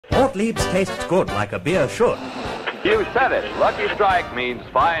Gottlieb's tastes good like a beer should. You said it. Lucky Strike means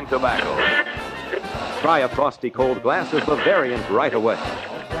fine tobacco. Try a frosty cold glass of Bavarian right away.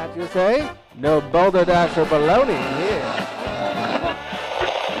 That you say? No Boulder Dash or baloney here.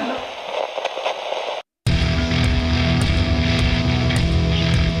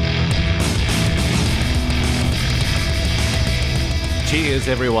 Cheers,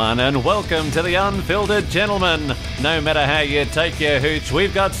 everyone, and welcome to the Unfiltered Gentleman. No matter how you take your hooch,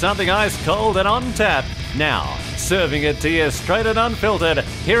 we've got something ice cold and on tap. Now, serving it to you straight and unfiltered,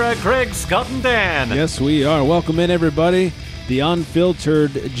 here are Greg, Scott, and Dan. Yes, we are. Welcome in, everybody. The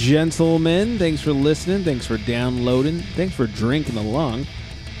Unfiltered Gentleman. Thanks for listening. Thanks for downloading. Thanks for drinking along.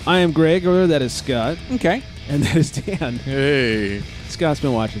 I am Greg, or that is Scott. Okay. And that is Dan. Hey. Scott's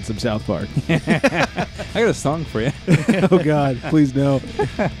been watching some South Park. I got a song for you. Oh, God. Please no.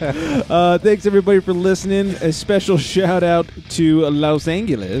 Thanks, everybody, for listening. A special shout-out to Los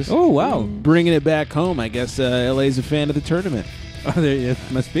Angeles. Oh, wow. Bringing it back home. I guess LA's a fan of the tournament. Oh, it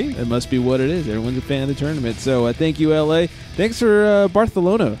must be. It must be what it is. Everyone's a fan of the tournament. So thank you, LA. Thanks for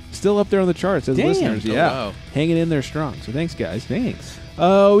Barcelona. Still up there on the charts as listeners. Oh, yeah. wow. Hanging in there strong. So thanks, guys. Thanks.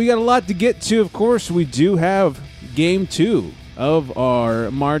 We got a lot to get to. Of course, we do have Game 2 of our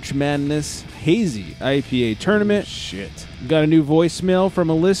March Madness Hazy IPA tournament. Shit. Got a new voicemail from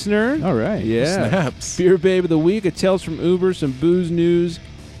a listener. All right. Yeah. Snaps. Beer Babe of the Week, a Tales from Uber, some booze news,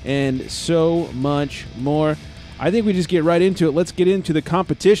 and so much more. I think we just get right into it. Let's get into the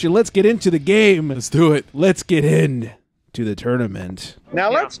competition. Let's get into the game. Let's do it. Let's get in to the tournament. Now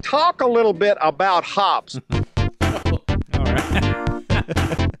let's talk a little bit about hops. All right.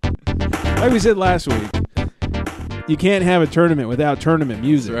 Like we said last week, you can't have a tournament without tournament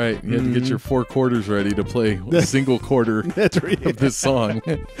music. That's right. You had to get your 4 quarters ready to play a single quarter That's right. of this song.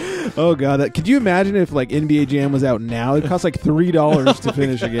 Oh, God. Could you imagine if, like, NBA Jam was out now? It costs, like, $3 to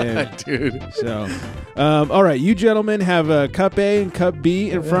finish a game. Dude. So, all right. You gentlemen have Cup A and Cup B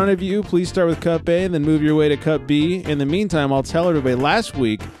in front of you. Please start with Cup A and then move your way to Cup B. In the meantime, I'll tell everybody, last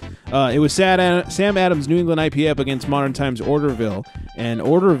week, it was Sam Adams' New England IPA up against Modern Times Orderville, and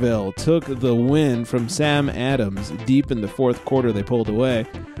Orderville took the win from Sam Adams deep in the fourth quarter. They pulled away.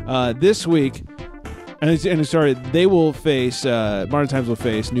 This week, they will face, Modern Times will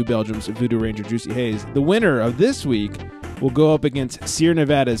face New Belgium's Voodoo Ranger Juicy Haze. The winner of this week will go up against Sierra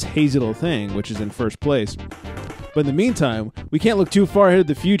Nevada's Hazy Little Thing, which is in first place. But in the meantime, we can't look too far ahead of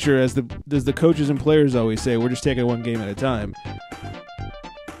the future, as the coaches and players always say. We're just taking one game at a time.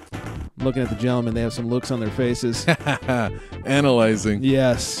 Looking at the gentlemen, they have some looks on their faces. Analyzing.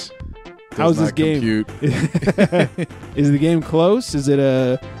 Yes. Does How's this not game? compute. Is the game close? Is it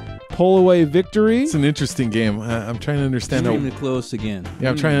a pull-away victory? It's an interesting game. I'm trying to understand how. Extremely close again. Yeah,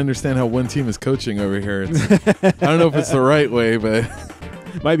 I'm trying to understand how one team is coaching over here. I don't know if it's the right way, but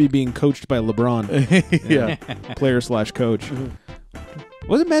Might be being coached by LeBron. yeah. Player/coach.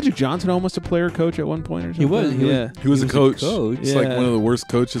 Wasn't Magic Johnson almost a player-coach at one point or something? He was. Yeah. He was a coach. It's like one of the worst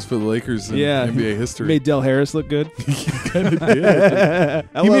coaches for the Lakers in NBA history. Made Del Harris look good. He kind of did. I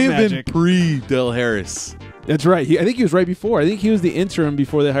He love may have Magic. been pre-Del Harris. That's right. I think he was right before. I think he was the interim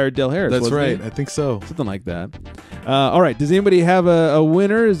before they hired Del Harris. That's wasn't right. he? I think so. Something like that. All right. Does anybody have a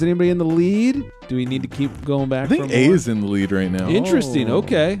winner? Is anybody in the lead? Do we need to keep going back? I think for A more? is in the lead right now. Interesting. Oh.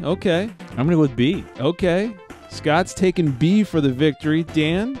 Okay. I'm going to go with B. Okay. Scott's taking B for the victory.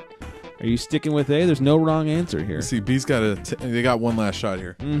 Dan, are you sticking with A? There's no wrong answer here. Let's see, B's got they got one last shot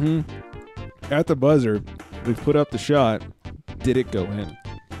here. Mm-hmm. At the buzzer, we put up the shot. Did it go in?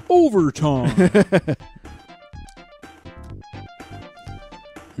 Overtime.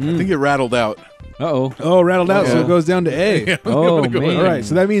 I think it rattled out. Uh-oh. Oh, rattled out, so Yeah. it goes down to A. Yeah, I'm Oh, gonna go man. with All right,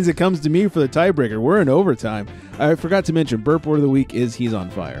 so that means it comes to me for the tiebreaker. We're in overtime. I forgot to mention, burp word of the week is he's on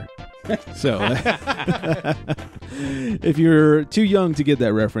fire. So, if you're too young to get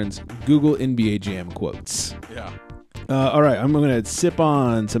that reference, Google NBA Jam quotes. Yeah. All right, I'm going to sip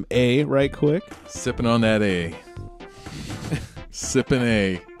on some A right quick. Sipping on that A. Sipping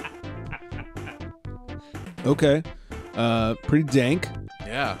A. Okay. Pretty dank.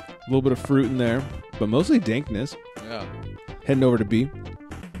 Yeah. A little bit of fruit in there, but mostly dankness. Yeah. Heading over to B.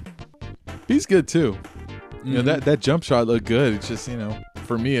 B's good too. You know, Mhm. that jump shot looked good. It's just,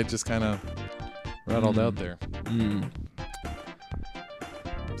 for me, it just kind of rattled out there. Some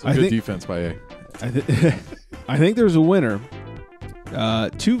good defense by A. I think there's a winner.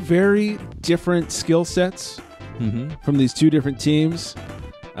 Two very different skill sets from these two different teams.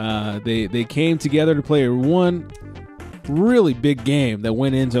 They came together to play one really big game that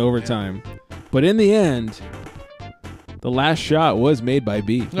went into overtime. But in the end, the last shot was made by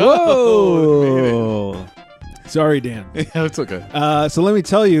B. Whoa! Sorry, Dan. Yeah, it's okay. So let me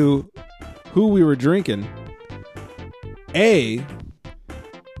tell you who we were drinking. A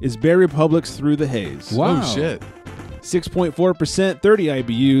is Bear Republic's Thru the Haze. Wow. Oh, shit. 6.4%, 30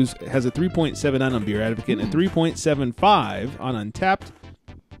 IBUs, has a 3.79 on Beer Advocate and a 3.75 on Untapped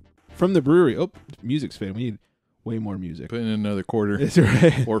from the brewery. Oh, music's fading. We need way more music. Put in another quarter. That's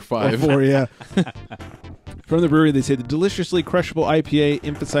right. Or 5. Or 4, yeah. From the brewery, they say the deliciously crushable IPA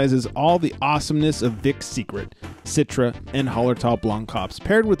emphasizes all the awesomeness of Vic's Secret, Citra, and Hallertau Blanc hops,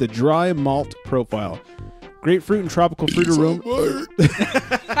 paired with a dry malt profile. Grapefruit and tropical fruit aroma.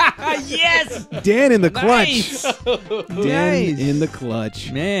 Yes! Dan in the clutch. Nice. Dan in the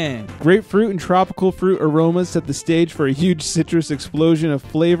clutch. Man. Grapefruit and tropical fruit aromas set the stage for a huge citrus explosion of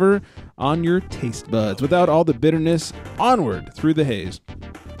flavor on your taste buds. Without all the bitterness, onward through the haze.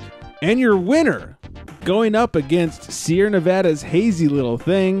 And your winner, going up against Sierra Nevada's hazy little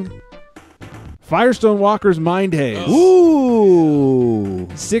thing, Firestone Walker's Mind Haze. Ooh.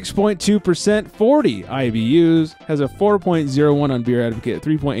 6.2%, 40 IBUs, has a 4.01 on Beer Advocate,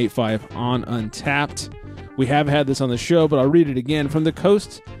 3.85 on Untapped. We have had this on the show, but I'll read it again. From the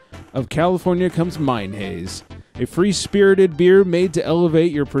coast of California comes Mind Haze, a free-spirited beer made to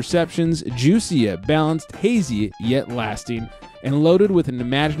elevate your perceptions, juicy yet balanced, hazy yet lasting, and loaded with an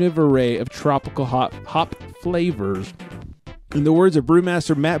imaginative array of tropical hop flavors. In the words of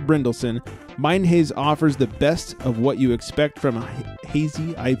brewmaster Matt Brindelson, Mind Haze offers the best of what you expect from a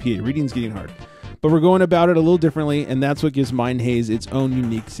hazy IPA. Reading's getting hard. But we're going about it a little differently, and that's what gives Mind Haze its own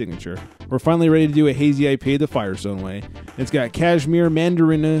unique signature. We're finally ready to do a hazy IPA the Firestone way. It's got cashmere,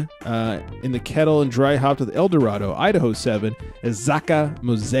 mandarina in the kettle, and dry hopped with Eldorado, Idaho 7, Azaka,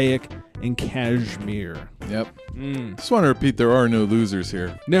 Mosaic, and Cashmere. Yep. Just want to repeat, there are no losers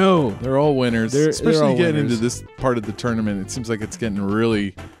here. No. They're all winners. They're Especially all getting winners. into this part of the tournament, it seems like it's getting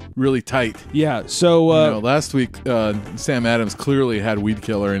really, really tight. Yeah, so... last week, Sam Adams clearly had Weed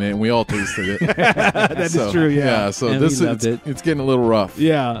Killer in it, and we all tasted it. that is true, yeah. Yeah, so And this we loved it's getting a little rough.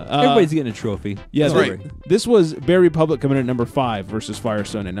 Yeah. Everybody's getting a trophy. Yeah, That's right. This was Bear Republic coming in at number 5 versus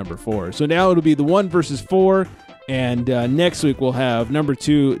Firestone at number 4. So now it'll be the 1 versus 4, and next week we'll have number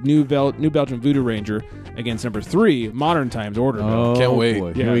 2, New Belgium Voodoo Ranger against number 3, Modern Times Orderville. Oh, Can't wait. boy.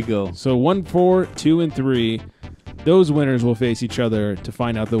 Yeah. Here we go. So 1, 4, 2, and 3. Those winners will face each other to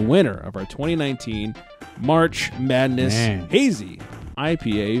find out the winner of our 2019 March Madness Hazy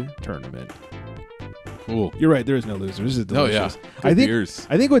IPA tournament. Cool. You're right. There is no loser. This is delicious. Good I think. beers.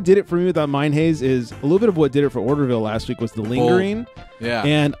 I think what did it for me with that Mind Haze is a little bit of what did it for Orderville last week was the lingering. Yeah.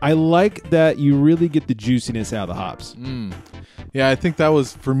 And I like that you really get the juiciness out of the hops. Yeah, I think that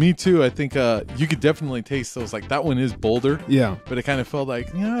was for me too. I think you could definitely taste those. Like that one is bolder. Yeah. But it kind of felt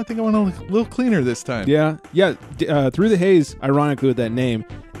like, I think I want a little cleaner this time. Yeah. Yeah. Through the Haze, ironically with that name,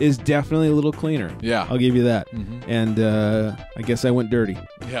 is definitely a little cleaner. Yeah. I'll give you that. And I guess I went dirty.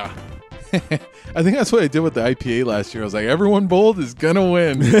 Yeah. I think that's what I did with the IPA last year. I was like, everyone bold is gonna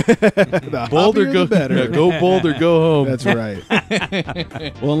win. Bold or go better. Yeah, go bold or go home. That's right.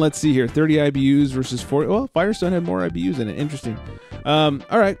 Well, let's see here. 30 IBUs versus 40. Well, Firestone had more IBUs in it. Interesting. All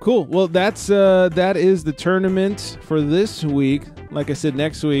right, cool. Well, that is the tournament for this week. Like I said,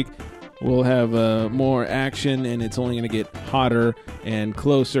 next week we'll have more action, and it's only going to get hotter and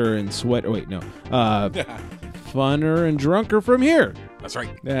closer and sweat. Oh, wait, no. Funner and drunker from here. That's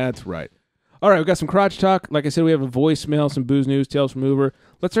right. That's right. All right, we've got some crotch talk. Like I said, we have a voicemail, some booze news, tales from Uber.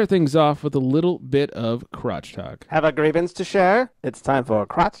 Let's start things off with a little bit of crotch talk. Have a grievance to share? It's time for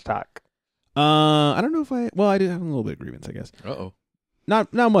crotch talk. I don't know if I do have a little bit of grievance, I guess. Uh-oh.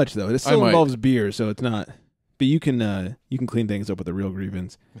 Not much though. It still might. involves beer, so it's not. But you can clean things up with a real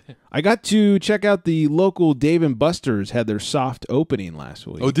grievance. I got to check out the local Dave & Buster's had their soft opening last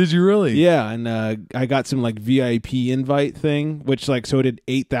week. Oh, did you really? Yeah, and I got some like VIP invite thing, which like so did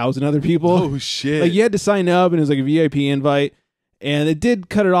 8,000 other people. Oh shit. Like you had to sign up, and it was like a VIP invite, and it did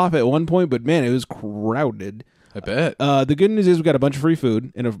cut it off at one point, but man, it was crowded. I bet. The good news is we got a bunch of free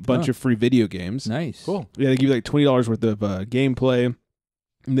food and a bunch of free video games. Nice. Cool. Yeah, they give you like $20 worth of gameplay.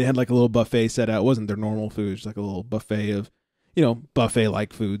 And they had like a little buffet set out. It wasn't their normal food. It was like a little buffet of,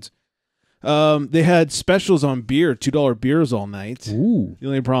 buffet-like foods. They had specials on beer, $2 beers all night. Ooh. The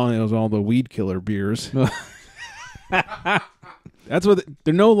only problem was all the weed killer beers. That's what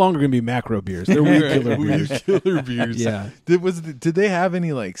they're no longer going to be macro beers. They're weed killer beers. Weed killer beers. Yeah. Did they have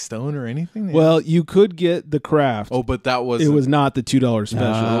any like Stone or anything? Well, you could get the craft. Oh, but that was It was not the $2 special.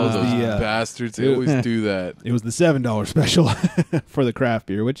 Oh, It was those the bastards. They always do that. It was the $7 special for the craft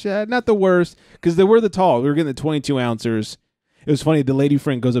beer, which not the worst because they were the tall. We were getting the 22 ounces. It was funny. The lady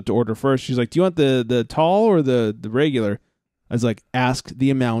friend goes up to order first. She's like, "Do you want the tall or the regular?" I was like, ask the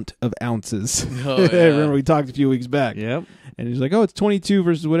amount of ounces. Oh, yeah. Remember we talked a few weeks back. Yep. And he's like, oh, it's 22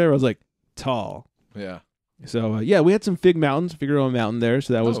 versus whatever. I was like, tall. Yeah. So, yeah, we had some Fig Mountains, Figueroa Mountain there,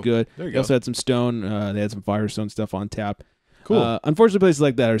 so that was good. There you We go. also had some Stone. They had some Firestone stuff on tap. Cool. Unfortunately, places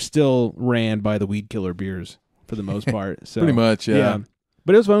like that are still ran by the weed killer beers for the most part. So Pretty much, yeah.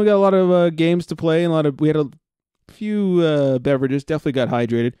 But it was fun. We got a lot of games to play, and we had a few beverages. Definitely got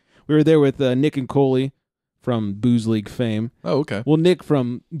hydrated. We were there with Nick and Coley from Booze League fame. Oh, okay. Well, Nick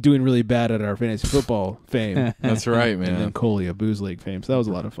from doing really bad at our fantasy football fame. That's right, man. And then Coley of Booze League fame. So that was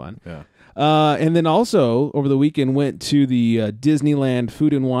a lot of fun. Yeah. And then also, over the weekend, went to the Disneyland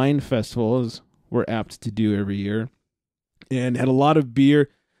Food and Wine Festival, as we're apt to do every year, and had a lot of beer.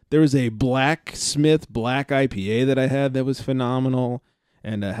 There was a Blacksmith Black IPA that I had that was phenomenal,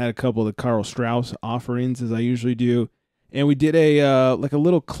 and I had a couple of the Karl Strauss offerings, as I usually do. And we did a like a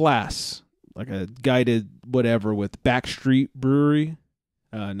little class, like a guided whatever, with Backstreet Brewery,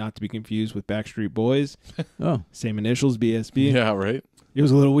 not to be confused with Backstreet Boys. Oh. Same initials, BSB. Yeah, right. It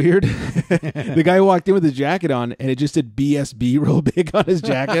was a little weird. The guy walked in with his jacket on, and it just said BSB real big on his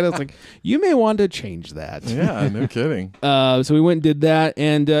jacket. I was like, you may want to change that. Yeah, no kidding. So we went and did that,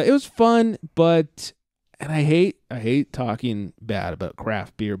 and it was fun, and I hate talking bad about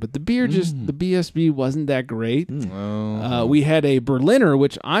craft beer, but the beer the BSB wasn't that great. We had a Berliner,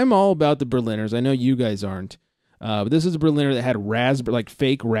 which I'm all about the Berliners. I know you guys aren't. But this is a Berliner that had raspberry, like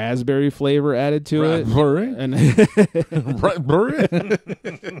fake raspberry flavor added to it. And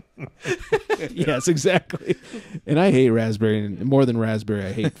yes, exactly. And I hate raspberry, and more than raspberry,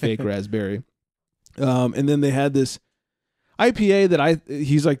 I hate fake raspberry. And then they had this IPA that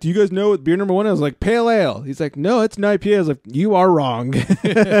he's like, do you guys know what beer number one is? I was like, pale ale. He's like, no, it's an IPA. I was like, you are wrong.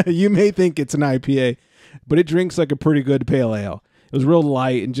 You may think it's an IPA, but it drinks like a pretty good pale ale. It was real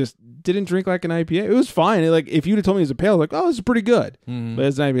light and just didn't drink like an IPA. It was fine. Like, if you'd have told me it was a pale, I was like, oh, this is pretty good. But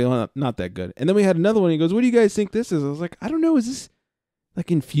it's an IPA, not that good. And then we had another one. He goes, what do you guys think this is? I was like, I don't know. Is this like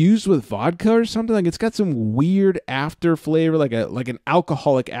infused with vodka or something? Like, it's got some weird after flavor, like an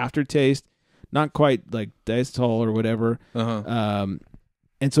alcoholic aftertaste. Not quite like diastole or whatever.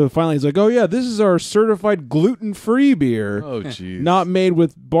 And so finally he's like, oh, yeah, this is our certified gluten-free beer. Oh, jeez. Not made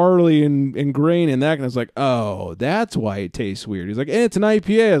with barley and grain and that. And I was like, oh, that's why it tastes weird. He's like, and it's an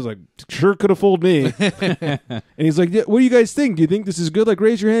IPA. I was like, sure could have fooled me. And he's like, yeah, what do you guys think? Do you think this is good? Like,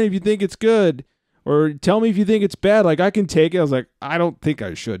 raise your hand if you think it's good. Or tell me if you think it's bad. Like, I can take it. I was like, I don't think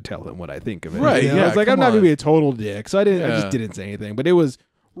I should tell him what I think of it. Right, I was like, I'm not going to be a total dick. So I just didn't say anything. But it was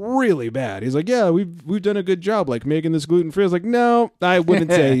really bad. He's like, yeah, we've done a good job like making this gluten free. I was like, no, I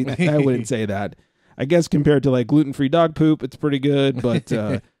wouldn't say that. I guess compared to like gluten free dog poop, it's pretty good, but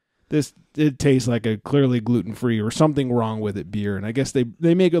it tastes like a clearly gluten free or something wrong with it beer. And I guess they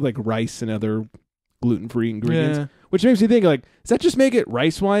make it like rice and other gluten free ingredients, which makes me think like, does that just make it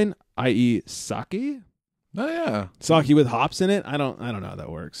rice wine, i.e. sake? Oh yeah, sake with hops in it. I don't know how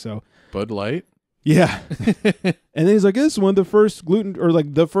that works. So Bud Light. Yeah. And then he's like, this one, the first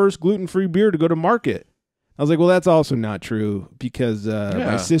gluten-free beer to go to market. I was like, well, that's also not true because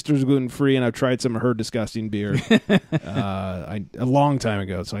my sister's gluten-free and I've tried some of her disgusting beer a long time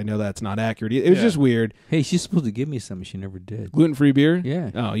ago, so I know that's not accurate. It was just weird. Hey, she's supposed to give me some. She never did. Gluten-free beer?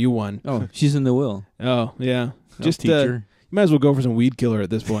 Yeah. Oh, you won. Oh, she's in the will. Oh, yeah. Just teacher. You might as well go for some weed killer at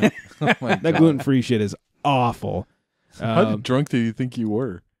this point. That gluten-free shit is awful. How drunk do you think you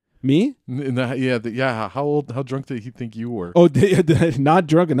were? Me? How drunk did he think you were? Oh, not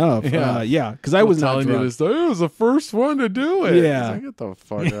drunk enough. Yeah, because I was not drunk. It was the first one to do it. Yeah, like, get the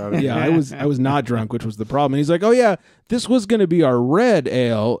fuck out of here. Yeah, I was not drunk, which was the problem. And he's like, "Oh yeah, this was going to be our red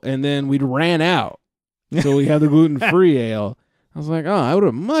ale, and then we ran out, so we had the gluten-free ale." I was like, "Oh, I would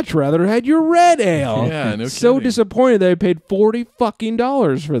have much rather had your red ale." Yeah, no So kidding. disappointed that I paid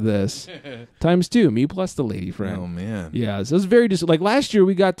 $40 for this times two, me plus the lady friend. Oh man, yeah. So it was very like last year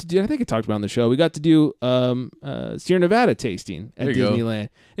we got to do. I think I talked about it on the show. We got to do Sierra Nevada tasting at Disneyland.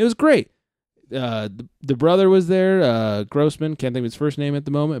 It was great. The brother was there, Grossman. Can't think of his first name at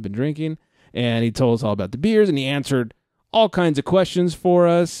the moment. I've been drinking, and he told us all about the beers, and he answered all kinds of questions for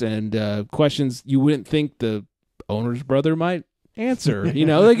us, and questions you wouldn't think the owner's brother might answer.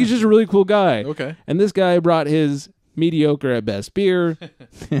 Like he's just a really cool guy. Okay. And this guy brought his mediocre at best beer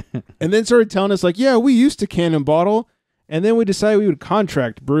and then started telling us like, yeah, we used to can and bottle, and then we decided we would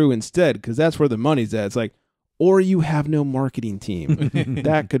contract brew instead because that's where the money's at. It's like, or you have no marketing team.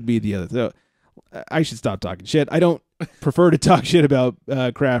 That could be the other. So I should stop talking shit. I don't prefer to talk shit about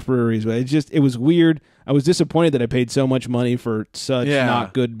craft breweries, but it was weird. I was disappointed that I paid so much money for such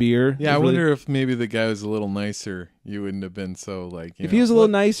not good beer. Yeah, I wonder if maybe the guy was a little nicer. You wouldn't have been so like. If he was a little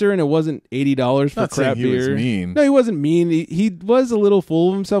nicer and it wasn't $80 for crap beer. He was mean. No, he wasn't mean. He was a little full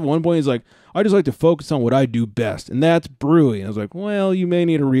of himself. At one point, he's like, "I just like to focus on what I do best, and that's brewing." I was like, "Well, you may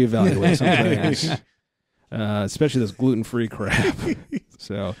need to reevaluate some things, especially this gluten-free crap."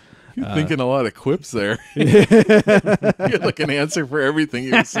 So. You're thinking a lot of quips there. You had like an answer for everything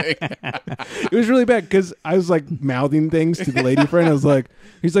you were saying. It was really bad because I was like mouthing things to the lady friend. I was like,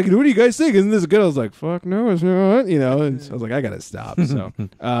 he's like, "What do you guys think? Isn't this good?" I was like, "Fuck no, it's not." You know, and so I was like, I gotta stop. So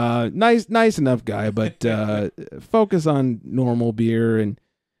nice enough guy, but focus on normal beer and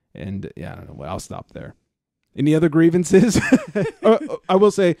yeah, I don't know. Well, I'll stop there. Any other grievances? I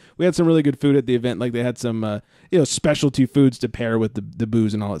will say we had some really good food at the event. Like they had some, specialty foods to pair with the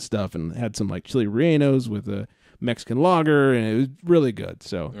booze and all that stuff, and had some like chili rellenos with a Mexican lager, and it was really good.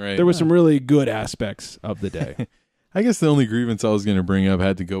 So there was some really good aspects of the day. I guess the only grievance I was going to bring up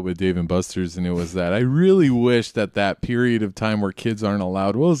had to go with Dave & Buster's, and it was that I really wish that period of time where kids aren't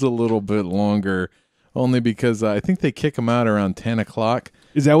allowed was a little bit longer, only because I think they kick them out around 10 o'clock.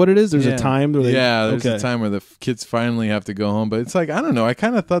 Is that what it is? There's a time? Where there's a time where the kids finally have to go home. But it's like, I don't know. I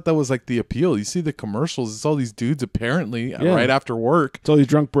kind of thought that was like the appeal. You see the commercials. It's all these dudes apparently right after work. It's all these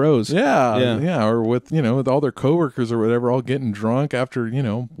drunk bros. Yeah. Or with, with all their coworkers or whatever, all getting drunk after,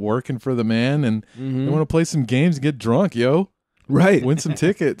 working for the man. And they want to play some games and get drunk, yo. Right. Win some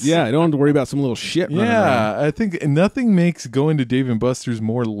tickets. Yeah, I don't have to worry about some little shit running around. I think nothing makes going to Dave & Buster's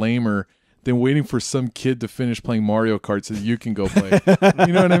more lamer than waiting for some kid to finish playing Mario Kart so that you can go play.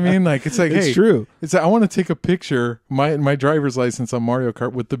 You know what I mean? Like it's like, it's true. It's like, I want to take a picture, my driver's license on Mario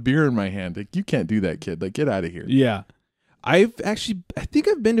Kart with the beer in my hand. Like you can't do that, kid. Like get out of here. Yeah. I think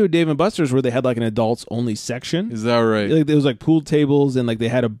I've been to a Dave & Buster's where they had like an adults only section. Is that right? Like there was like pool tables and like they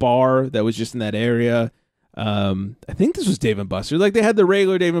had a bar that was just in that area. I think this was Dave & Buster's. Like they had the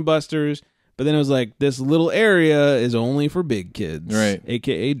regular Dave & Buster's. But then it was like, this little area is only for big kids. Right.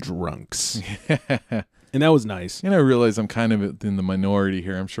 AKA drunks. And that was nice. And I realize I'm kind of in the minority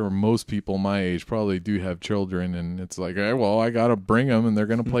here. I'm sure most people my age probably do have children. And it's like, I got to bring them and they're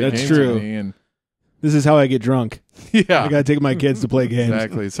going to play games with me. And this is how I get drunk. Yeah. I got to take my kids to play games.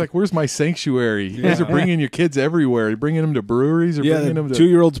 Exactly. It's like, where's my sanctuary? You guys are bringing your kids everywhere. You're bringing them to breweries or bringing them to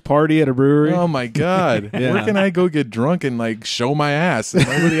 2-year-olds party at a brewery. Oh my God. Where can I go get drunk and like show my ass? And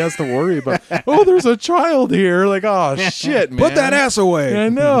nobody has to worry about, there's a child here. Like, oh shit, man. Put that ass away. I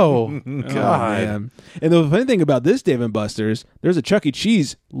know. God. Man. And the funny thing about this Dave & Buster's, there's a Chuck E.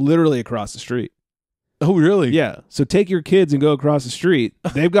 Cheese literally across the street. Oh, really? Yeah. So take your kids and go across the street.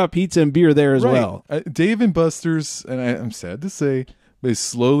 They've got pizza and beer there as well. Dave & Buster's, and I'm sad to say, is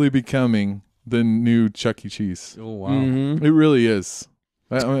slowly becoming the new Chuck E. Cheese. Oh, wow. Mm-hmm. It really is.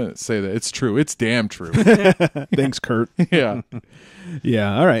 I'm going to say that. It's true. It's damn true. Thanks, Kurt. Yeah.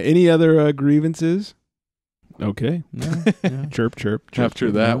 Yeah. All right. Any other grievances? Okay. Yeah. Chirp.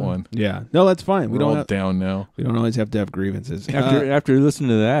 After that one. Yeah. No, that's fine. We're all down now. We don't always have to have grievances. After listening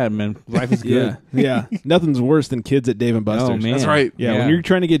to that, man, life is good. Yeah. Nothing's worse than kids at Dave & Buster's. Oh, man. That's right. Yeah. When you're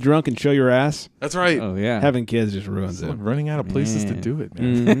trying to get drunk and show your ass. That's right. Oh, yeah. Having kids just ruins it. Running out of places to do it,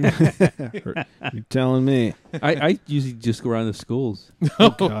 man. Mm-hmm. You're telling me. I usually just go around the schools.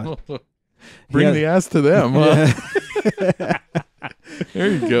 Oh, God. Bring the ass to them, huh?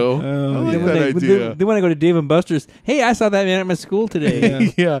 There you go. I like that idea. They want to go to Dave & Buster's. Hey, I saw that man at my school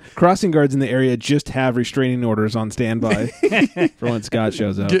today. Yeah. Crossing guards in the area just have restraining orders on standby for when Scott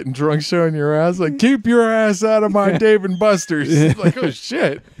shows up. Getting drunk, showing your ass. Like, keep your ass out of my Dave & Buster's. Like, oh,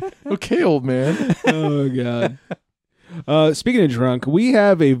 shit. Okay, old man. Oh, God. Speaking of drunk, we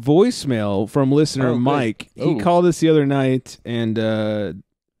have a voicemail from listener Mike. He called us the other night, and, I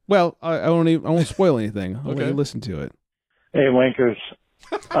won't spoil anything. I'll let you listen to it. Hey, Wankers.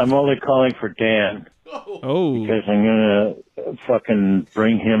 I'm only calling for Dan. Oh. Because I'm going to fucking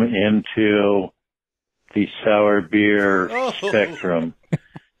bring him into the sour beer spectrum.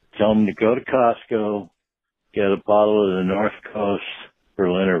 Tell him to go to Costco, get a bottle of the North Coast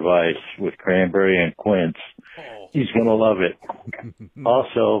Berliner Weiss with cranberry and quince. He's going to love it.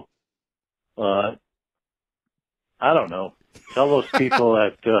 Also, I don't know. Tell those people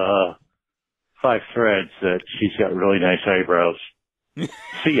at Five Threads that she's got really nice eyebrows.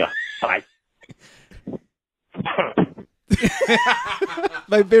 See ya. Bye.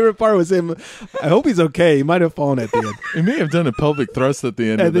 My favorite part was him. I hope he's okay. He might have fallen at the end. He may have done a pelvic thrust at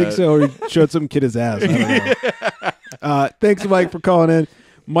the end I of that. think so. Or he showed some kid his ass. I don't know. Thanks, Mike, for calling in.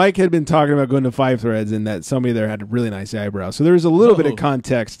 Mike had been talking about going to Five Threads and that somebody there had really nice eyebrows. So there was a little bit of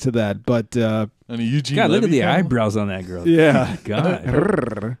context to that, but and a Eugene God, look Levy at the camel? eyebrows on that girl. yeah.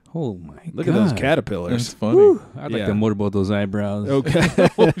 God. Oh my God. Look at those caterpillars. That's funny. I'd like to motorboat those eyebrows. Okay.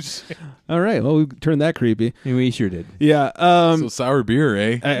 All right. Well, we turned that creepy. We sure did. Yeah. So sour beer,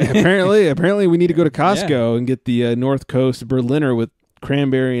 eh? Apparently, we need to go to Costco and get the North Coast Berliner with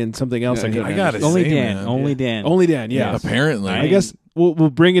cranberry and something else. Yeah, I gotta Only say, Dan. man. Only Dan. Only Dan. Yeah. Apparently. I guess we'll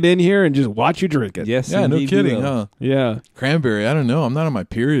bring it in here and just watch you drink it. Yes. Yeah, no indeed kidding, we will. huh? Yeah. Cranberry, I don't know. I'm not on my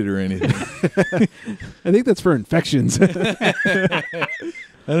period or anything. I think that's for infections. I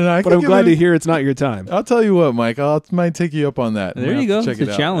don't know. But I'm glad to hear it's not your time. I'll tell you what, Mike. I might take you up on that. There you go. Check It's it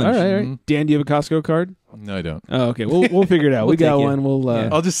a out. challenge. All right, all right. Dan, do you have a Costco card? No, I don't. Oh, okay. We'll figure it out. We'll we got take it. one. We'll.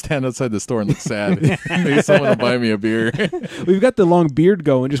 I'll just stand outside the store and look sad. Maybe someone will buy me a beer. We've got the long beard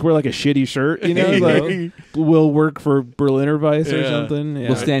going. Just wear like a shitty shirt, you know. Like we'll work for Berliner Weiss or something. Yeah.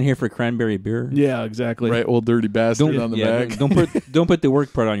 We'll stand here for cranberry beer. Yeah, exactly. Right, old dirty bastard on the back. Don't put the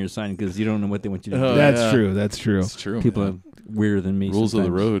work part on your sign because you don't know what they want you to do. That's true. That's true. It's true. People man. are weirder than me. Rules of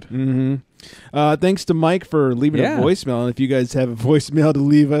the road. Mm-hmm. Thanks to Mike for leaving a voicemail. And if you guys have a voicemail to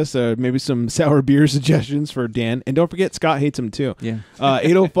leave us, maybe some sour beer suggestions for Dan. And don't forget, Scott hates him too. Yeah.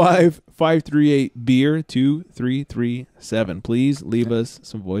 805-538-BEER 2337. Please leave us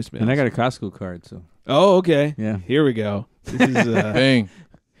some voicemails. And I got a Costco card, so. Oh, okay. Yeah. Here we go. This is Bang.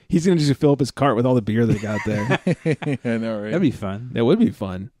 He's gonna just fill up his cart with all the beer they got there. I know, right? That'd be fun. That would be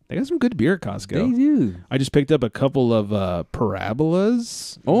fun. They got some good beer at Costco. They do. I just picked up a couple of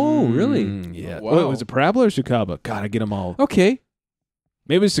parabolas. Oh, really? Yeah. Wow. Oh, was it parabola or Sukaba? God, I get them all. Okay.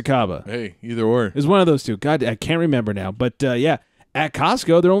 Maybe it's Sukaba. Hey, either or. It's one of those two. God, I can't remember now. But yeah, at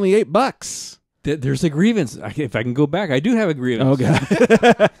Costco, they're only $8. There's a grievance. If I can go back, I do have a grievance. Oh God.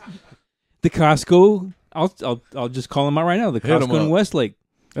 The Costco. I'll just call them out right now. The Hit 'em Costco in up. Westlake.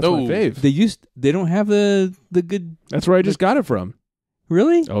 That's my fave. They don't have the good. That's where I just got it from.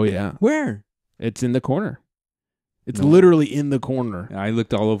 Really? Oh yeah. Where? It's in the corner. It's literally in the corner. I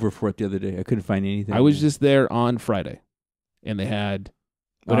looked all over for it the other day. I couldn't find anything. I was just there on Friday, and they had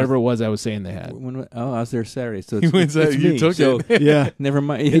whatever it was I was saying they had. I was there Saturday, so He it's, wins it's that. You me. took So, it. Yeah. Never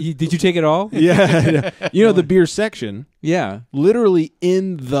mind. Did you take it all? Yeah. You know, the beer section, Yeah. literally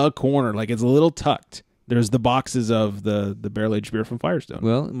in the corner, like it's a little tucked. There's the boxes of the barrel-aged beer from Firestone.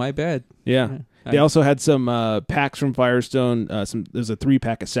 Well, my bad. Yeah. They also had some packs from Firestone. There's a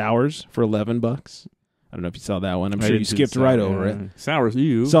 3-pack of sours for $11. I don't know if you saw that one. I'm sure you skipped right over it. Sours,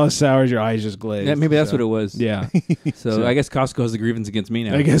 you. Saw sours, your eyes just glazed. Yeah, maybe that's what it was. Yeah. So I guess Costco has a grievance against me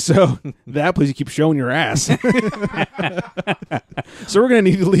now. I guess so. That place you keep showing your ass. So we're gonna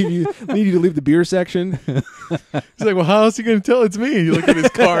need you to leave the beer section. He's like, well, how else are you going to tell it's me? You look at his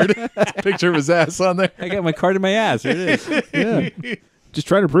card. Picture of his ass on there. I got my card in my ass. Here it is. Yeah. Just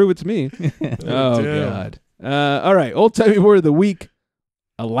trying to prove it's me. Oh, damn. God. All right. Old-timey word of the week.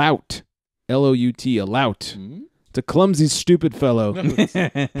 A lout. L-O-U-T. A lout. It's a clumsy, stupid fellow.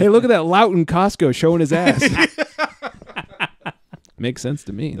 Hey, look at that lout in Costco showing his ass. Makes sense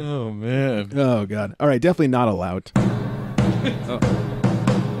to me. Oh, man. Oh, God. All right. Definitely not a lout.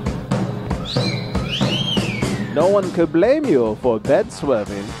 No one could blame you for bed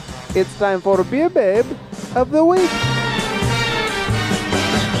swerving. It's time for Beer Babe of the Week.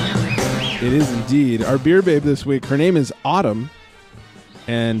 It is indeed. Our beer babe this week, her name is Autumn.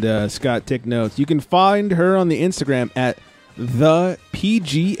 And Scott, take notes. You can find her on the Instagram at _brunette.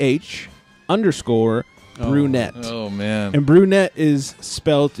 Oh, man. And brunette is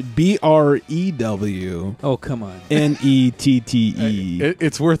spelt B-R-E-W. Oh, come on. N-E-T-T-E.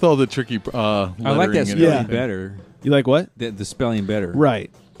 It's worth all the tricky I like that lettering and spelling everything. better. You like what? The spelling better.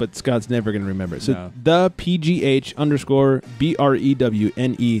 Right. But Scott's never going to remember it. So No. the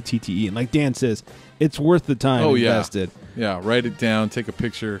PGH_BREWNETTE. And like Dan says, it's worth the time invested. Yeah, write it down, take a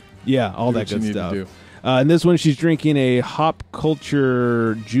picture. Yeah, all Do that what you good need to stuff. do. And this one, she's drinking a Hop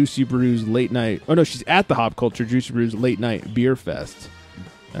Culture Juicy Brews late night. Oh, no, she's at the Hop Culture Juicy Brews late night beer fest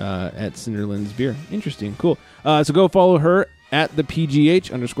at Cinderland's Beer. Interesting. Cool. So go follow her at the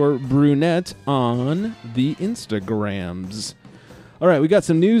PGH_brunette on the Instagrams. All right, we got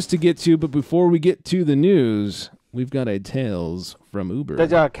some news to get to, but before we get to the news, we've got a Tales from Uber.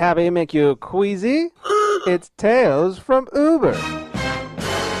 Does your cabbie make you queasy? It's Tales from Uber.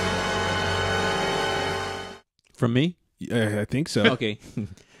 From me? I think so. Okay.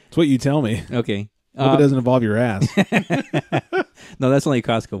 It's what you tell me. Okay. Hope it doesn't involve your ass. No, that's only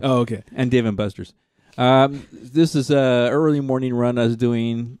Costco. Oh, okay. And Dave & Buster's. This is a early morning run I was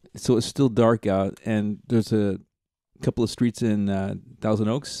doing, so it's still dark out, and there's a couple of streets in Thousand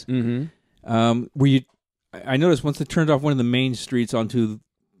Oaks. Mm-hmm. Where I noticed once it turned off one of the main streets onto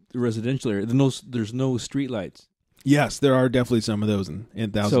residential area. There's no street lights. Yes, there are definitely some of those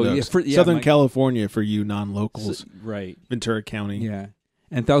in Thousand Oaks. Southern California for you non-locals. Right. Ventura County. Yeah.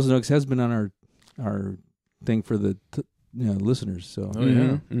 And Thousand Oaks has been on our thing for the listeners. So. Oh,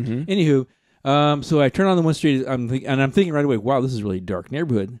 yeah. Mm-hmm. Anywho, so I turn on the one street, I'm thinking right away, wow, this is a really dark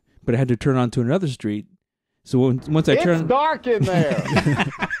neighborhood. But I had to turn on to another street. So once I turn, It's dark in there.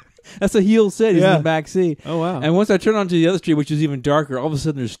 that's what Heel said. He's in the back seat. Oh, wow. And once I turn on to the other street, which is even darker, all of a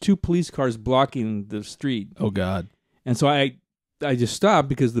sudden there's 2 police cars blocking the street. Oh, God. And so I just stopped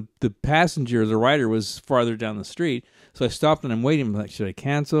because the passenger, the rider, was farther down the street. So I stopped and I'm waiting. I'm like, should I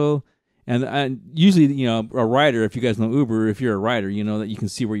cancel? And usually, a rider, if you guys know Uber, if you're a rider, you know that you can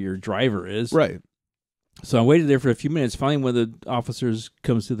see where your driver is. Right. So I waited there for a few minutes. Finally, one of the officers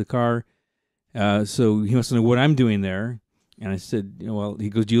comes to the car. So he wants to know what I'm doing there. And I said, well, he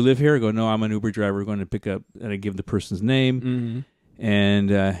goes, do you live here? I go, no, I'm an Uber driver going to pick up. And I give the person's name. Mm-hmm.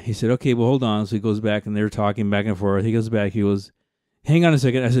 And he said, okay, well, hold on. So he goes back, and they're talking back and forth. He goes back. He goes, hang on a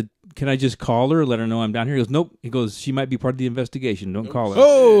second. I said, can I just call her, let her know I'm down here? He goes, nope. He goes, she might be part of the investigation. Don't call her.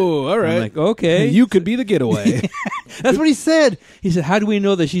 Oh, all right. I'm like, okay. You could be the getaway. That's what he said. He said, how do we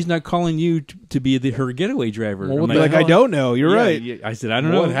know that she's not calling you to be her getaway driver? Well, like, I don't know. You're right. Yeah, I said, I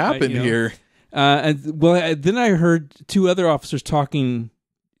don't know. What happened here? Then I heard 2 other officers talking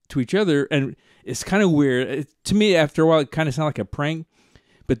to each other, and it's kind of weird. To me, after a while, it kind of sounded like a prank.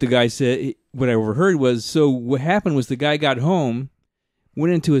 But the guy said, what I overheard was, so what happened was the guy got home,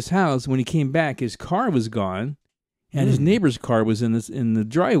 went into his house. When he came back, his car was gone, and his neighbor's car was in the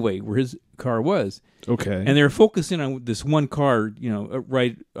driveway where his car was. Okay. And they were focusing on this one car,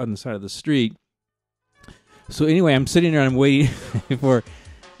 right on the side of the street. So anyway, I'm sitting there and I'm waiting for.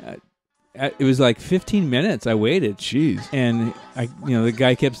 It was like 15 minutes. I waited. Jeez. And the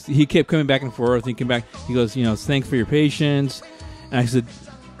guy kept coming back and forth. He came back. He goes, thanks for your patience. And I said,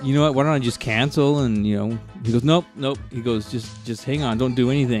 you know what? Why don't I just cancel? And he goes, nope. He goes, just hang on. Don't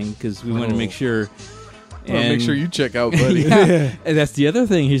do anything because we want to make sure. Well, make sure you check out, buddy. Yeah. And that's the other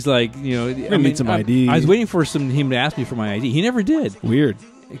thing. He's like, I need some ID. I was waiting for him to ask me for my ID. He never did. Weird.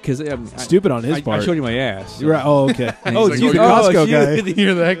 Because stupid on his part. I showed you my ass. Right. Oh, okay. Oh, it's you, the Costco guy.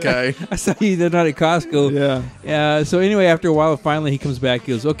 You're that guy. I saw you the night at Costco. Yeah. So anyway, after a while, finally he comes back.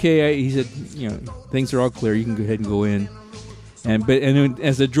 He goes, okay. He said, things are all clear. You can go ahead and go in. And then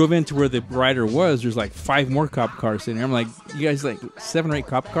as I drove into where the rider was, there's like 5 more cop cars sitting there. I'm like, you guys like 7 or 8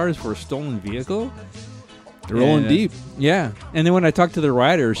 cop cars for a stolen vehicle? They're rolling deep. Yeah. And then when I talked to the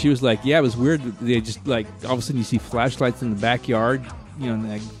rider, she was like, yeah, it was weird. They just like, all of a sudden you see flashlights in the backyard,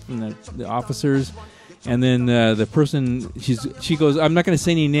 from the officers. And then the person, she goes, I'm not going to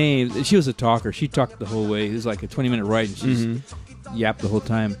say any names. She was a talker. She talked the whole way. It was like a 20-minute ride, and she's yapped the whole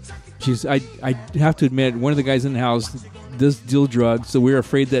time. I have to admit, one of the guys in the house does deal drugs, so we were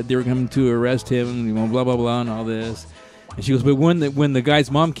afraid that they were coming to arrest him, blah, blah, blah, and all this. And she goes, but when the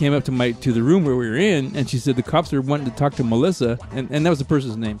guy's mom came up to the room where we were in, and she said the cops were wanting to talk to Melissa, and that was the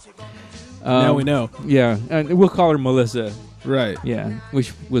person's name. Now we know. Yeah, and we'll call her Melissa. Right. Yeah,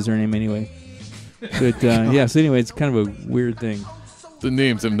 which was her name anyway. But yeah, so anyway, it's kind of a weird thing. The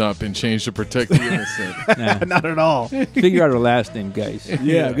names have not been changed to protect the innocent. Nah. Not at all. Figure out her last name, guys.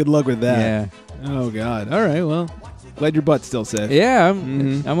 Yeah, good luck with that. Yeah. Oh, God. All right, well, glad your butt's still safe. Yeah,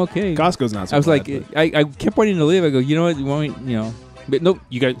 I'm okay. Costco's not so I was bad, like, I kept wanting to leave. I go, you know what? You want me, but nope,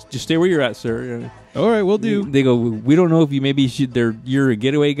 you guys just stay where you're at, sir. All right, we'll do. They go, we don't know if you're a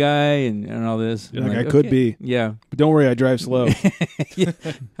getaway guy and all this. You're like, I could be. Yeah. But don't worry, I drive slow. Yeah.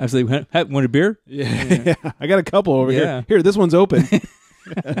 I was like, want a beer? Yeah. I got a couple over here. Here, this one's open.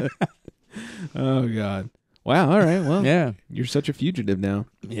 Oh, God. Wow, all right. Well, yeah. You're such a fugitive now.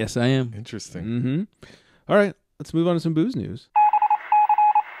 Yes, I am. Interesting. Mm-hmm. All right, let's move on to some booze news.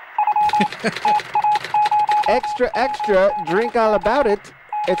 Extra, extra, drink all about it.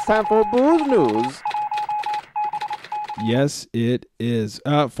 It's time for booze news. Yes, it is.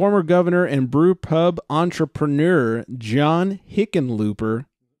 Former governor and brew pub entrepreneur John Hickenlooper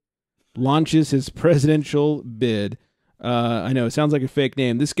launches his presidential bid. I know, it sounds like a fake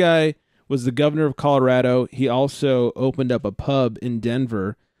name. This guy was the governor of Colorado. He also opened up a pub in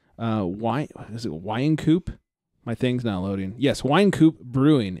Denver. Is it Wine Coop? My thing's not loading. Yes, Wine Coop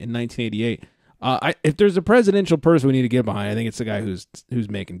Brewing in 1988. If there's a presidential person we need to get behind, I think it's the guy who's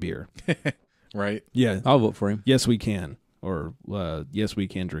making beer. Right? Yeah. I'll vote for him. Yes, we can. Or yes, we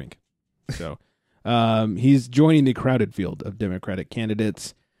can drink. So he's joining the crowded field of Democratic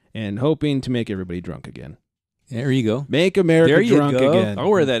candidates and hoping to make everybody drunk again. There you go. Make America drunk again. I'll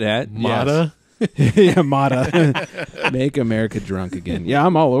wear that hat. Mata. Yes. Yeah, Mata. Make America drunk again. Yeah,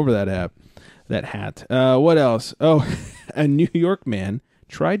 I'm all over that hat. What else? Oh, a New York man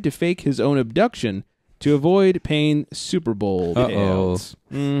tried to fake his own abduction to avoid paying Super Bowl payouts.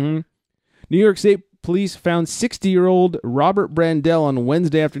 Mm-hmm. New York State Police found 60-year-old Robert Brandel on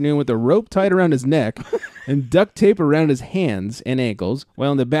Wednesday afternoon with a rope tied around his neck and duct tape around his hands and ankles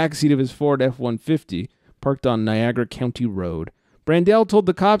while in the backseat of his Ford F-150 parked on Niagara County Road. Brandel told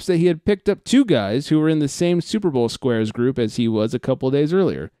the cops that he had picked up 2 guys who were in the same Super Bowl Squares group as he was a couple days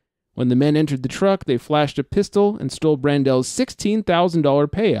earlier. When the men entered the truck, they flashed a pistol and stole Brandel's $16,000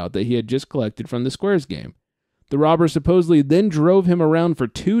 payout that he had just collected from the Squares game. The robbers supposedly then drove him around for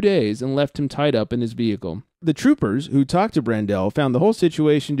 2 days and left him tied up in his vehicle. The troopers who talked to Brandel found the whole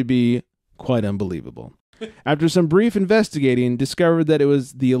situation to be quite unbelievable. After some brief investigating, discovered that it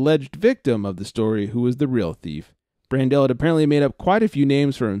was the alleged victim of the story who was the real thief. Brandel had apparently made up quite a few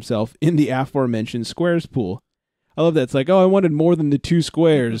names for himself in the aforementioned Squares pool. I love that. It's like, oh, I wanted more than the 2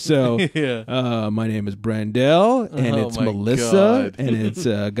 squares. So, my name is Brandel, and it's Melissa, and it's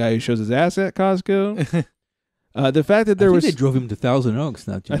a guy who shows his ass at Costco. The fact that there was... they drove him to Thousand Oaks.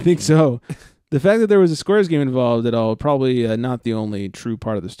 Not I think so. The fact that there was a Squares game involved at all, probably not the only true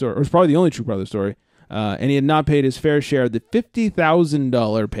part of the story. Or it's probably the only true part of the story. And he had not paid his fair share of the $50,000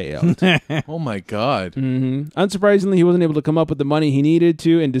 payout. Oh, my God. Mm-hmm. Unsurprisingly, he wasn't able to come up with the money he needed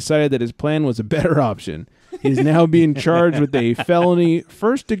to and decided that his plan was a better option. He is now being charged with a felony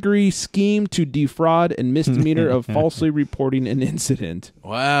first-degree scheme to defraud and misdemeanor of falsely reporting an incident.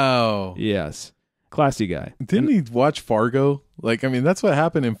 Wow. Yes. Classy guy. Didn't he watch Fargo? Like, I mean, that's what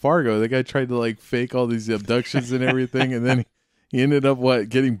happened in Fargo. The guy tried to, like, fake all these abductions and everything, and then he ended up,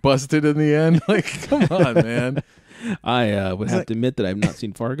 getting busted in the end? Like, come on, man. I would have to admit that I've not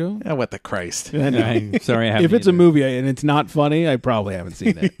seen Fargo. Yeah, what the Christ. I'm sorry, I haven't. If it's a movie and it's not funny, I probably haven't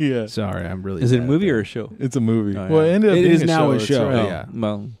seen it. Yeah. Sorry, I'm really Is it a movie or a show? It's a movie. Oh, yeah. Well, it ended up It being is now a show, right. yeah.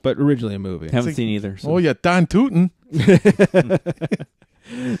 Well, But originally a movie. haven't seen either. So. Oh, yeah, Don Tootin.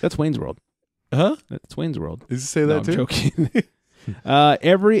 That's Wayne's World. Huh? That's Wayne's World. Did you say No, that I'm too? joking.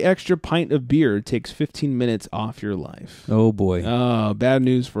 Every extra pint of beer takes 15 minutes off your life. Oh, boy. Oh, bad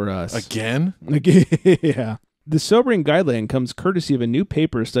news for us. Again? Yeah. The sobering guideline comes courtesy of a new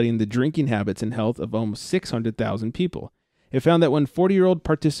paper studying the drinking habits and health of almost 600,000 people. It found that when 40-year-old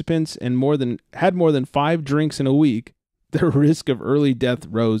participants had more than 5 drinks in a week, the risk of early death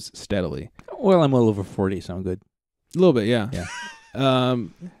rose steadily. Well, I'm well over 40, so I'm good. A little bit, yeah.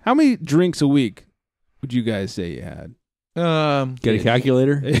 How many drinks a week would you guys say you had? Get a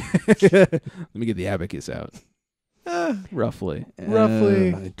calculator? Let me get the abacus out. Roughly.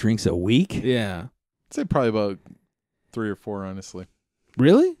 Drinks a week? Yeah. I'd say probably about 3 or 4, honestly.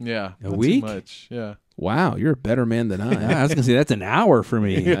 Really? Yeah. A not week? Too much. Yeah. Wow, you're a better man than I am. I was going to say, that's an hour for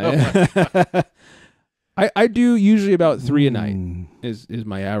me. I do usually about 3 a night is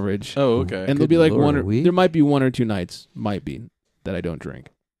my average. Oh, okay. And there'll be like Lord, a week? there might be 1 or 2 nights, that I don't drink.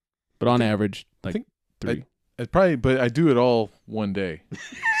 But on average, like 3. But I do it all one day.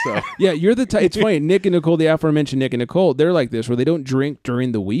 So yeah, you're the type. It's funny. Nick and Nicole, the aforementioned Nick and Nicole, they're like this, where they don't drink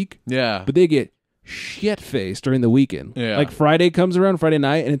during the week. Yeah. But they get shit-faced during the weekend. Yeah. Like Friday comes around, Friday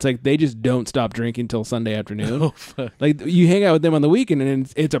night, and it's like they just don't stop drinking till Sunday afternoon. Oh, fuck. Like you hang out with them on the weekend,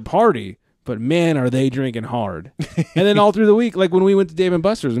 and it's a party. But man, are they drinking hard. And then all through the week, like when we went to Dave &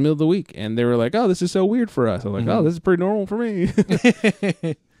 Buster's in the middle of the week, and they were like, oh, this is so weird for us. I'm like, oh, this is pretty normal for me.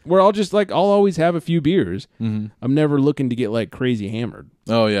 Where I'll just I'll always have a few beers. Mm-hmm. I'm never looking to get like crazy hammered.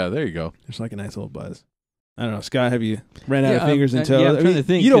 Oh, yeah, there you go. There's like a nice little buzz. I don't know, Scott, have you ran out of fingers and toes? Yeah, I'm trying to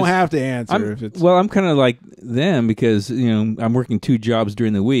think. You don't have to answer. If it's... Well, I'm kind of like them because, I'm working 2 jobs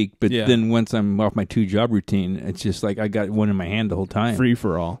during the week, but then once I'm off my 2-job routine, it's just like I got one in my hand the whole time. Free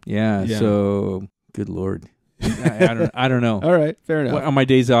for all. Yeah. So, good Lord. I don't know. All right, fair enough. Well, on my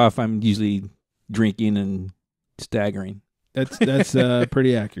days off, I'm usually drinking and staggering. That's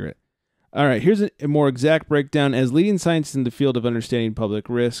pretty accurate. All right, here's a more exact breakdown. As leading scientists in the field of understanding public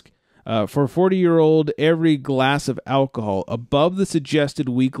risk, for a 40-year-old, every glass of alcohol above the suggested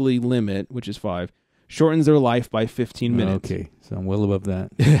weekly limit, which is 5, shortens their life by 15 minutes. Okay, so I'm well above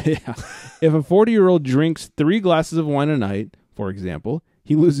that. Yeah. If a 40-year-old drinks 3 glasses of wine a night, for example,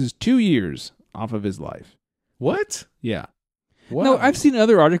 he loses 2 years off of his life. What? Yeah. Wow. No, I've seen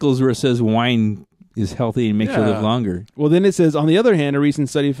other articles where it says wine is healthy and makes you live longer. Well, then it says, on the other hand, a recent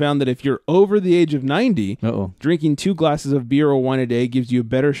study found that if you're over the age of 90, drinking 2 glasses of beer or wine a day gives you a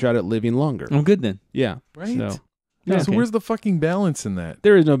better shot at living longer. I'm good then. Yeah. Right? So, So where's the fucking balance in that?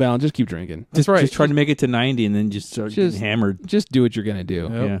 there is no balance. Just keep drinking. Just try to make it to 90 and then just start getting hammered. Just do what you're going to do.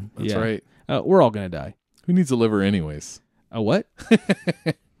 Yep, Yeah. That's right. We're all going to die. Who needs a liver anyways? A what?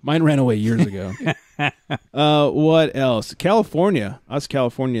 Mine ran away years ago. What else? California. Us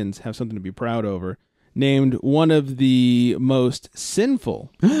Californians have something to be proud over. named one of the most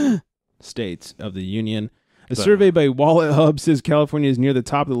sinful states of the Union. A survey by Wallet Hub says California is near the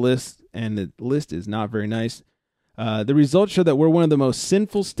top of the list, and the list is not very nice. The results show that we're one of the most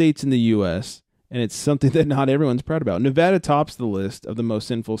sinful states in the U.S., and it's something that not everyone's proud about. Nevada tops the list of the most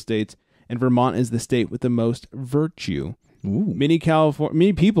sinful states, and Vermont is the state with the most virtue. Ooh. Many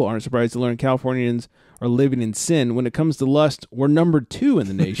people aren't surprised to learn Californians are living in sin. When it comes to lust, we're number 2 in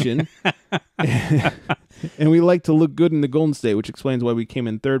the nation. And we like to look good in the Golden State, which explains why we came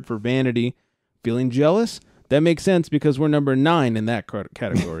in 3rd for vanity. Feeling jealous? That makes sense because we're number 9 in that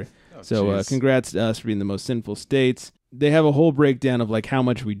category. Congrats to us for being the most sinful states. They have a whole breakdown of like how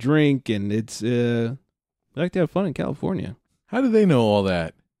much we drink, and it's we like to have fun in California. How do they know all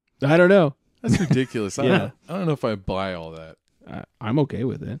that? I don't know. That's ridiculous. Yeah. I don't know if I buy all that. I'm okay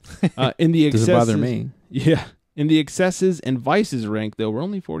with it. In the excesses, doesn't bother me. Yeah. In the excesses and vices rank, though, we're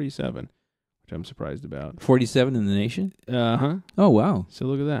only 47, which I'm surprised about. 47 in the nation? Uh-huh. Oh, wow. So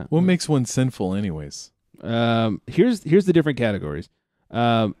look at that. What makes one sinful anyways? Here's the different categories.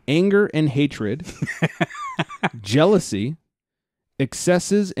 Anger and hatred, jealousy,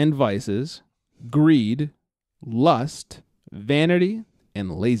 excesses and vices, greed, lust, vanity,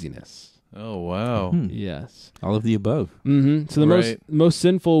 and laziness. Oh, wow. Yes. All of the above. Mm-hmm. So the most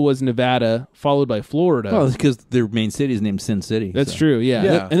sinful was Nevada, followed by Florida. Well, it's because their main city is named Sin City. That's true,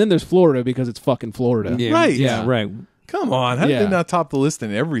 yeah. And then there's Florida because it's fucking Florida. Yeah. Right. Yeah, right. Come on. How did they not top the list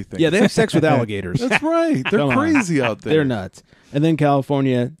in everything? Yeah, they have sex with alligators. That's right. They're crazy out there. They're nuts. And then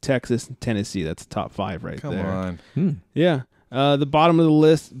California, Texas, and Tennessee. That's the top 5 right there. Come on. Yeah. The bottom of the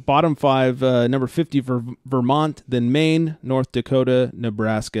list, bottom 5, number 50 for Vermont, then Maine, North Dakota,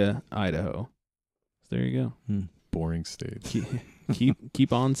 Nebraska, Idaho. So there you go. Boring state.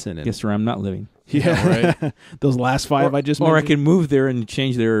 Keep on sinning. Guess where I'm not living. Yeah, right. Those last 5 I just mentioned. Or I can move there and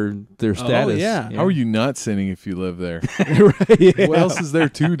change their status. Oh, yeah. How are you not sinning if you live there? Right, yeah. What else is there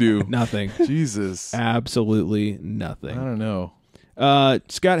to do? Nothing. Jesus. Absolutely nothing. I don't know.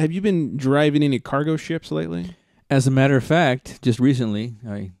 Scott, have you been driving any cargo ships lately? As a matter of fact, just recently,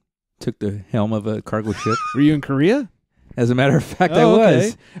 I took the helm of a cargo ship. Were you in Korea? As a matter of fact, I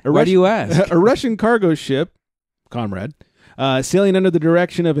was. Why do you ask? A Russian cargo ship, comrade, sailing under the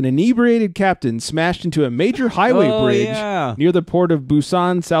direction of an inebriated captain, smashed into a major highway bridge near the port of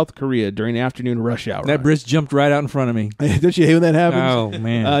Busan, South Korea during afternoon rush hour. That bridge jumped right out in front of me. Don't you hate when that happens? Oh,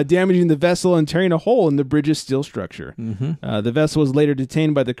 man. Damaging the vessel and tearing a hole in the bridge's steel structure. Mm-hmm. The vessel was later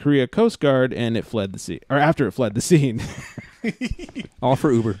detained by the Korea Coast Guard, and it fled the sea. Or after it fled the scene. All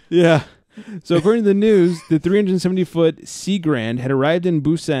for Uber. Yeah. So according to the news, the 370-foot Sea Grand had arrived in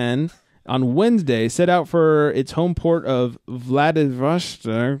Busan on Wednesday, set out for its home port of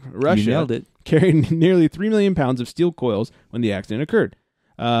Vladivostok, Russia. You nailed it. Carrying nearly 3 million pounds of steel coils when the accident occurred.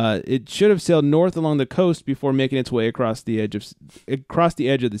 It should have sailed north along the coast before making its way across the edge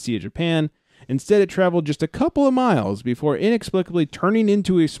of the Sea of Japan. Instead, it traveled just a couple of miles before inexplicably turning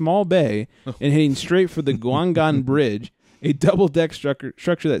into a small bay and heading straight for the Gwangan Bridge, a double-deck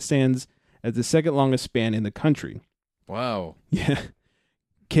structure that stands as the second longest span in the country. Wow. Yeah.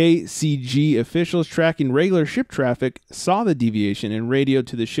 KCG officials tracking regular ship traffic saw the deviation and radioed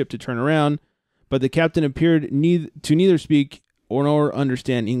to the ship to turn around, but the captain appeared to neither speak nor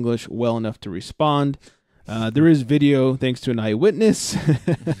understand English well enough to respond. There is video thanks to an eyewitness.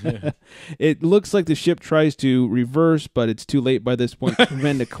 It looks like the ship tries to reverse, but it's too late by this point to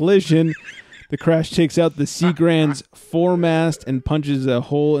prevent a collision. The crash takes out the Sea Grand's foremast and punches a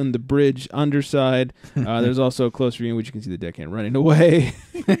hole in the bridge underside. There's also a close view in which you can see the deckhand running away.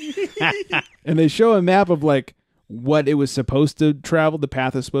 And they show a map of like what it was supposed to travel, the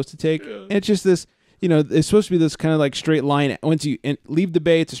path it's supposed to take. And it's just this, it's supposed to be this kind of like straight line. Once you leave the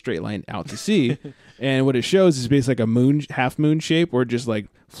bay, it's a straight line out to sea. And what it shows is basically like a half moon shape where it just like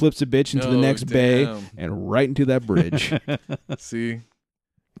flips a bitch into the next bay and right into that bridge. See?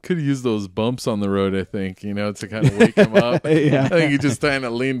 Could have used those bumps on the road, I think, to kind of wake him up. Yeah. I think he just kind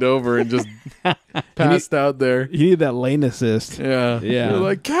of leaned over and just passed out there. You need that lane assist. Yeah. Yeah. They're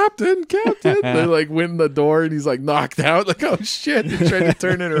like, Captain. They like went in the door and he's like knocked out. Like, oh shit. They tried to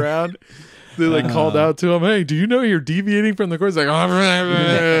turn it around. They like called out to him, hey, do you know you're deviating from the course? Like,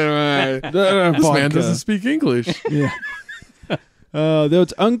 this man doesn't speak English. Yeah. Though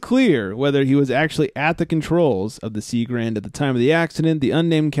it's unclear whether he was actually at the controls of the Sea Grand at the time of the accident, the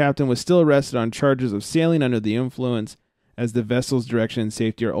unnamed captain was still arrested on charges of sailing under the influence, as the vessel's direction and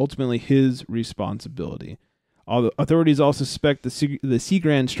safety are ultimately his responsibility. Authorities also suspect the Sea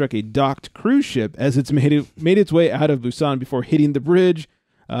Grand struck a docked cruise ship as it's made its way out of Busan before hitting the bridge,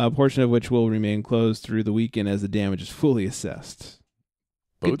 a portion of which will remain closed through the weekend as the damage is fully assessed.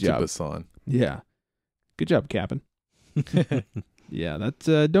 Boat to Busan. Yeah. Good job, Captain. Yeah, that's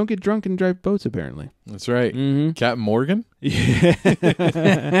don't get drunk and drive boats, apparently. That's right. Mm-hmm. Captain Morgan? Yeah.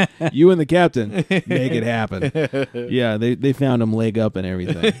 You and the captain make it happen. Yeah, they found him leg up and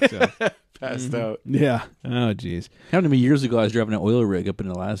everything. So. Passed out. Yeah. Oh, jeez. Happened to me years ago. I was driving an oil rig up in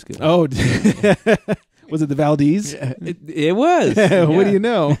Alaska. Oh, was it the Valdez? It was. What do you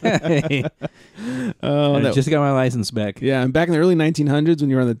know? I just got my license back. Yeah, and back in the early 1900s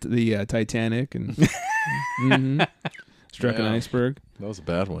when you were on the Titanic and struck an iceberg. That was a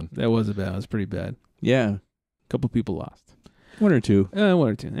bad one. That was bad. It was pretty bad. Yeah. A couple people lost. One or two.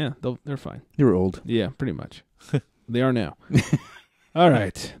 Yeah, they're fine. They were old. Yeah, pretty much. They are now. All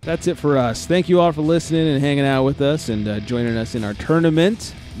right. That's it for us. Thank you all for listening and hanging out with us and joining us in our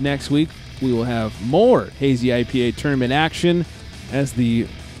tournament. Next week, we will have more Hazy IPA tournament action as the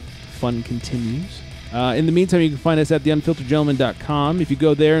fun continues. In the meantime, you can find us at theunfilteredgentleman.com. If you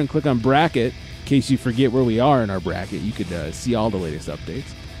go there and click on bracket, in case you forget where we are in our bracket, you could see all the latest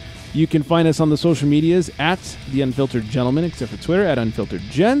updates. You can find us on the social medias at The Unfiltered Gentleman, except for Twitter, at Unfiltered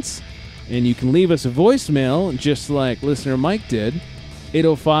Gents. And you can leave us a voicemail, just like listener Mike did,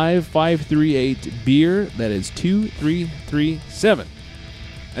 805-538-BEER. That is 2337.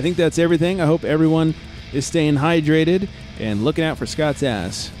 I think that's everything. I hope everyone is staying hydrated and looking out for Scott's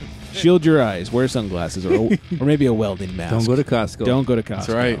ass. Shield your eyes. Wear sunglasses or maybe a welding mask. Don't go to Costco. Don't go to Costco. That's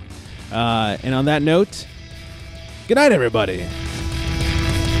right. And on that note, good night, everybody.